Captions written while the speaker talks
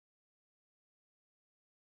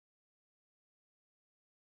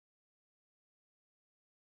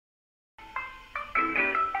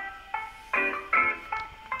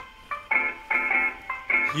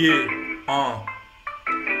Yeah, uh,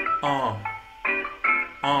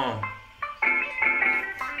 uh.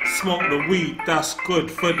 Smoke the weed, that's good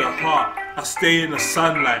for the heart. I stay in the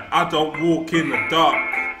sunlight, I don't walk in the dark.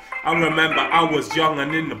 I remember I was young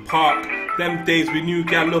and in the park. Them days we knew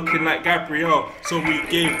gal looking like Gabrielle, so we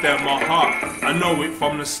gave them our heart. I know it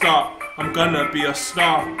from the start, I'm gonna be a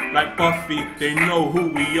star. Like Buffy, they know who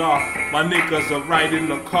we are. My niggas are riding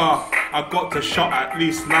the car. I got to shot at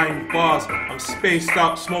least 9 bars. I'm spaced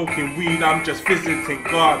out smoking weed, I'm just visiting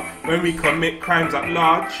God. When we commit crimes at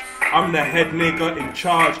large, I'm the head nigga in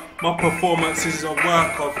charge. My performance is a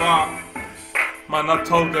work of art. Man, I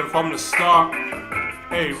told them from the start.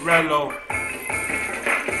 Hey Rello,